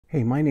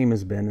Hey, my name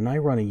is Ben and I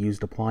run a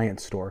used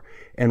appliance store.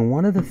 And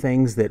one of the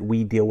things that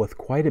we deal with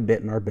quite a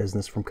bit in our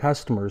business from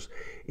customers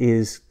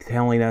is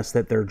telling us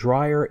that their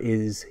dryer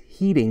is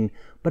heating,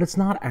 but it's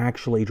not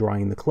actually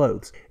drying the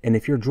clothes. And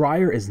if your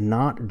dryer is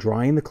not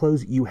drying the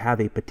clothes, you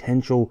have a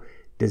potential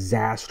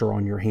disaster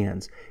on your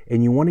hands.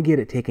 And you want to get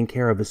it taken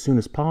care of as soon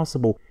as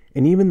possible.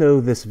 And even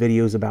though this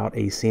video is about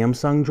a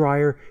Samsung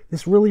dryer,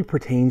 this really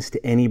pertains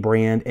to any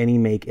brand, any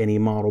make, any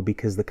model,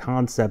 because the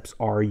concepts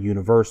are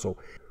universal.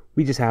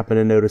 We just happen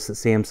to notice that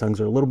Samsungs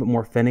are a little bit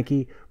more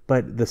finicky,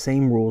 but the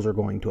same rules are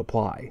going to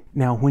apply.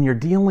 Now, when you're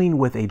dealing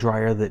with a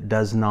dryer that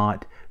does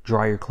not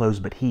dry your clothes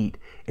but heat,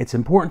 it's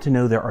important to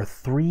know there are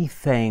three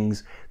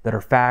things that are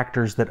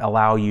factors that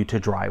allow you to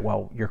dry,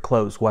 well, your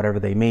clothes, whatever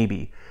they may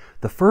be.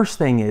 The first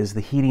thing is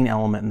the heating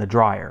element in the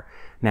dryer.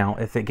 Now,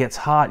 if it gets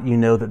hot, you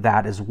know that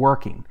that is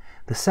working.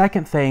 The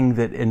second thing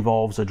that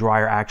involves a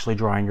dryer actually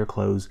drying your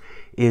clothes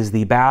is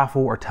the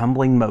baffle or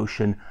tumbling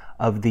motion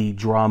of the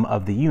drum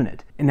of the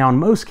unit. And now in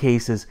most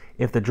cases,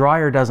 if the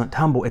dryer doesn't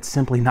tumble, it's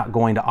simply not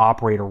going to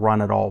operate or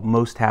run at all.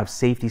 Most have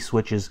safety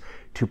switches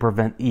to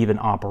prevent even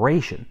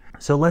operation.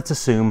 So let's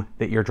assume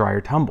that your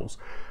dryer tumbles.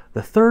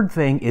 The third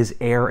thing is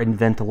air and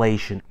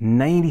ventilation.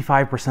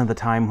 95% of the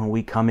time when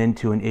we come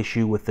into an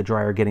issue with the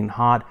dryer getting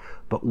hot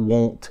but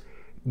won't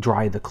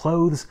dry the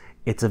clothes,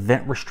 it's a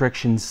vent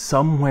restriction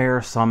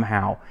somewhere,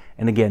 somehow.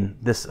 And again,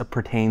 this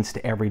pertains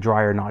to every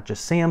dryer, not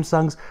just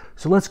Samsung's.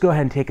 So let's go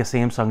ahead and take a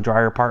Samsung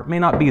dryer apart. May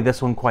not be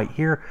this one quite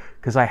here,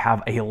 because I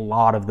have a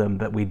lot of them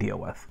that we deal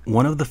with.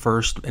 One of the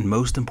first and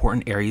most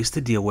important areas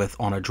to deal with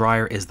on a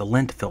dryer is the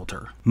lint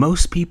filter.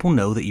 Most people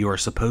know that you are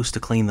supposed to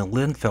clean the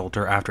lint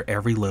filter after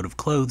every load of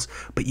clothes,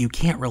 but you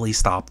can't really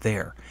stop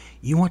there.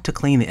 You want to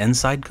clean the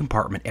inside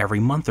compartment every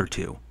month or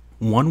two.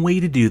 One way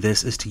to do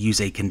this is to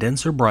use a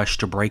condenser brush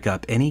to break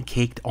up any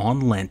caked on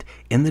lint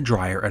in the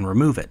dryer and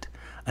remove it.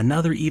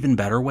 Another even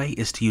better way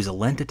is to use a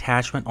lint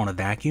attachment on a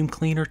vacuum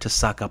cleaner to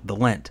suck up the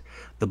lint.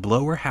 The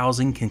blower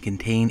housing can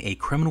contain a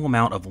criminal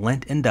amount of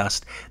lint and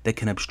dust that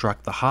can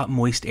obstruct the hot,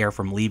 moist air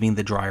from leaving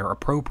the dryer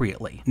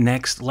appropriately.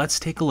 Next, let's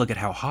take a look at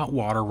how hot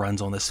water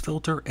runs on this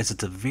filter, as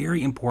it's a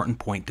very important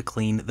point to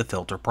clean the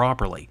filter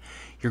properly.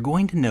 You're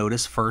going to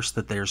notice first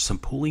that there's some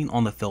pooling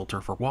on the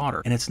filter for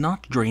water, and it's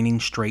not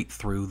draining straight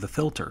through the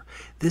filter.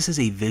 This is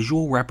a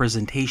visual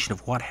representation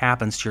of what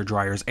happens to your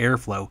dryer's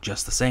airflow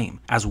just the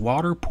same. As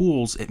water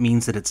pools, it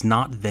means that it's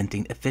not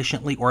venting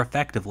efficiently or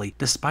effectively,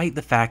 despite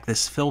the fact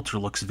this filter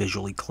looks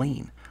visually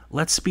clean.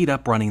 Let's speed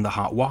up running the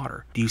hot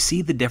water. Do you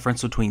see the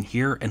difference between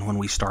here and when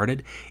we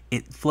started?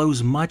 It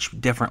flows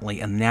much differently,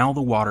 and now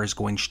the water is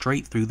going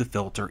straight through the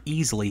filter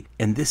easily,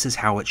 and this is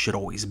how it should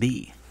always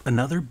be.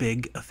 Another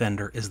big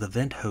offender is the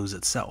vent hose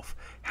itself.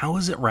 How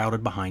is it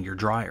routed behind your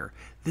dryer?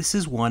 This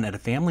is one at a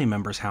family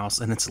member's house,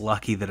 and it's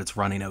lucky that it's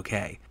running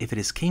okay. If it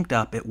is kinked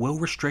up, it will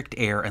restrict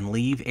air and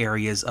leave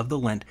areas of the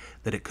lint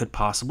that it could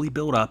possibly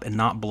build up and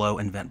not blow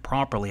and vent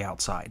properly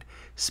outside.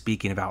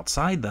 Speaking of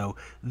outside though,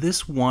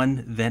 this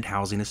one vent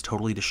housing is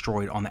totally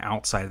destroyed on the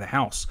outside of the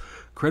house.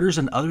 Critters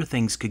and other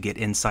things could get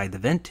inside the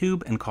vent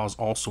tube and cause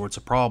all sorts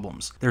of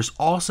problems. There's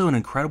also an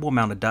incredible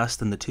amount of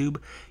dust in the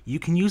tube. You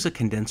can use a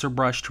condenser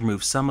brush to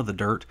remove some of the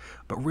dirt,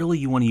 but really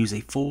you want to use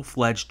a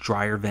full-fledged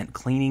dryer vent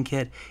cleaning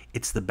kit.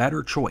 It's the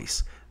better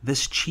choice.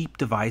 This cheap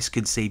device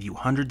could save you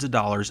hundreds of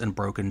dollars in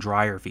broken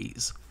dryer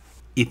fees.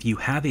 If you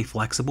have a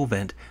flexible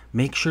vent,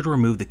 make sure to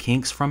remove the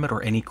kinks from it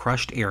or any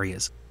crushed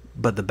areas.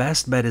 But the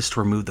best bet is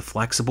to remove the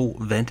flexible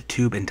vent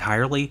tube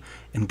entirely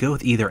and go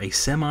with either a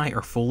semi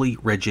or fully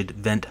rigid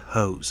vent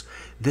hose.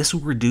 This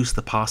will reduce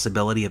the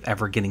possibility of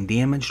ever getting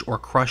damaged or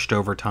crushed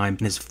over time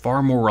and is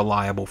far more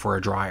reliable for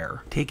a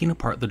dryer. Taking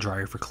apart the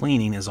dryer for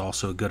cleaning is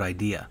also a good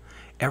idea.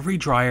 Every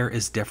dryer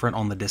is different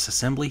on the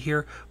disassembly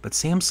here, but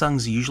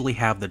Samsungs usually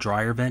have the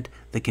dryer vent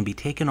that can be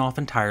taken off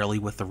entirely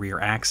with the rear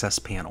access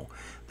panel.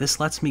 This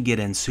lets me get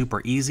in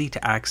super easy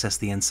to access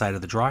the inside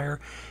of the dryer.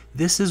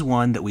 This is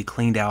one that we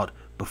cleaned out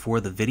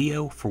before the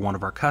video for one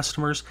of our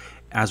customers,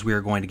 as we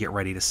are going to get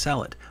ready to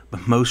sell it.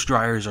 But most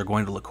dryers are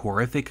going to look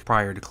horrific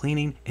prior to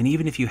cleaning, and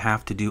even if you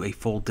have to do a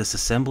full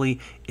disassembly,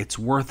 it's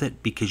worth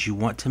it because you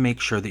want to make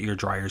sure that your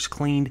dryer is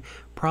cleaned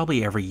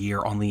probably every year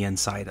on the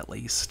inside at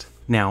least.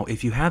 Now,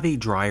 if you have a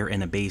dryer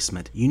in a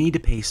basement, you need to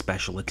pay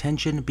special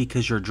attention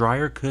because your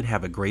dryer could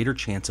have a greater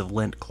chance of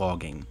lint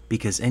clogging,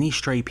 because any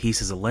stray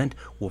pieces of lint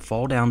will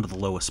fall down to the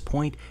lowest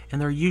point, and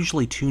there are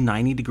usually two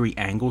 90-degree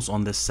angles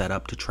on this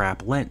setup to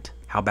trap lint.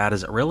 How bad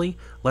is it really?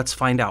 Let's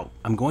find out.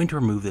 I'm going to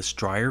remove this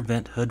dryer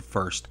vent hood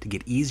first to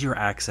get easier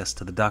access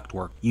to the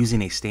ductwork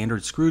using a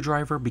standard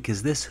screwdriver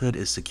because this hood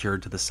is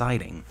secured to the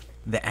siding.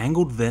 The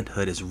angled vent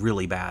hood is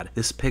really bad.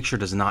 This picture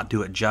does not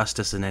do it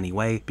justice in any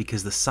way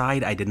because the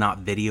side I did not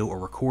video or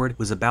record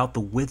was about the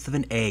width of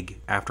an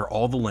egg after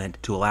all the lint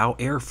to allow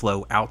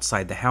airflow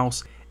outside the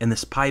house, and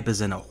this pipe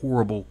is in a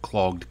horrible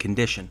clogged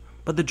condition,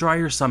 but the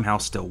dryer somehow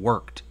still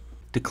worked.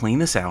 To clean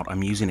this out,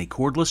 I'm using a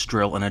cordless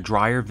drill and a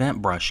dryer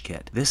vent brush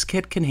kit. This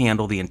kit can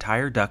handle the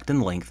entire duct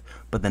in length,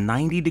 but the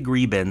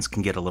 90-degree bends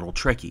can get a little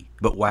tricky.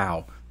 But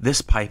wow,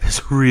 this pipe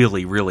is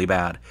really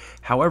bad.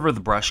 However, the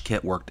brush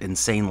kit worked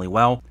insanely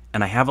well,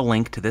 and I have a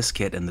link to this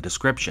kit in the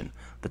description.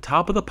 The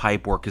top of the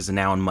pipework is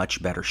now in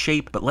much better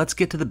shape, but let's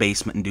get to the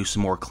basement and do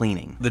some more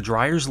cleaning. The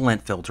dryer's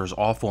lint filter is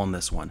awful on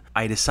this one.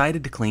 I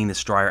decided to clean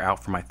this dryer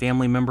out for my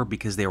family member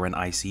because they were in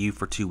ICU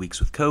for 2 weeks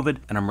with COVID,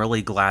 and I'm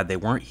really glad they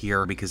weren't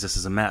here because this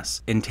is a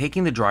mess. In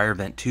taking the dryer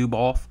vent tube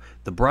off,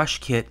 the brush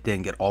kit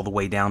didn't get all the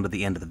way down to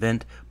the end of the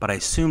vent, but I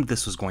assumed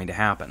this was going to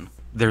happen.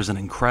 There's an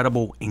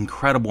incredible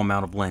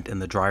amount of lint in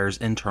the dryer's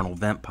internal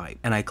vent pipe,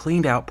 and I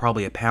cleaned out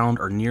probably a pound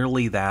or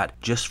nearly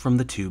that just from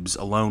the tubes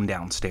alone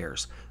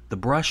downstairs. The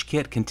brush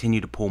kit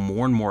continued to pull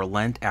more and more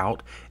lint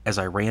out as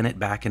I ran it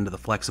back into the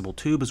flexible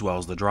tube as well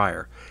as the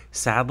dryer.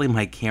 Sadly,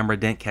 my camera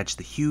didn't catch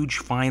the huge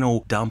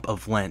final dump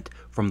of lint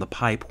from the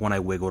pipe when I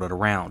wiggled it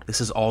around.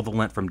 This is all the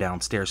lint from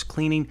downstairs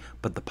cleaning,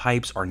 but the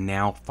pipes are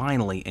now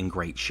finally in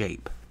great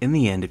shape. In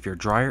the end, if your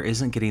dryer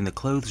isn't getting the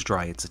clothes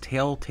dry, it's a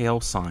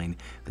telltale sign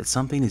that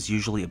something is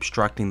usually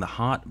obstructing the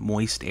hot,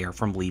 moist air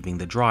from leaving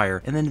the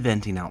dryer and then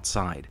venting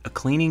outside. A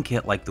cleaning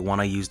kit like the one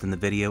I used in the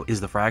video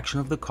is the fraction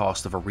of the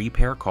cost of a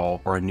repair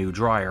call or a new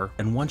dryer,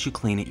 and once you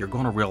clean it, you're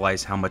going to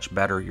realize how much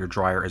better your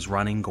dryer is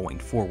running going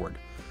forward.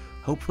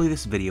 Hopefully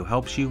this video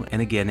helps you,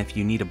 and again, if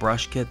you need a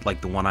brush kit like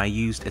the one I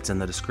used, it's in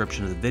the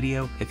description of the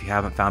video if you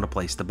haven't found a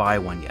place to buy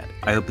one yet.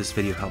 I hope this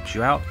video helps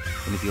you out,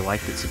 and if you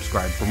liked it,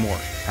 subscribe for more.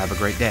 Have a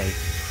great day.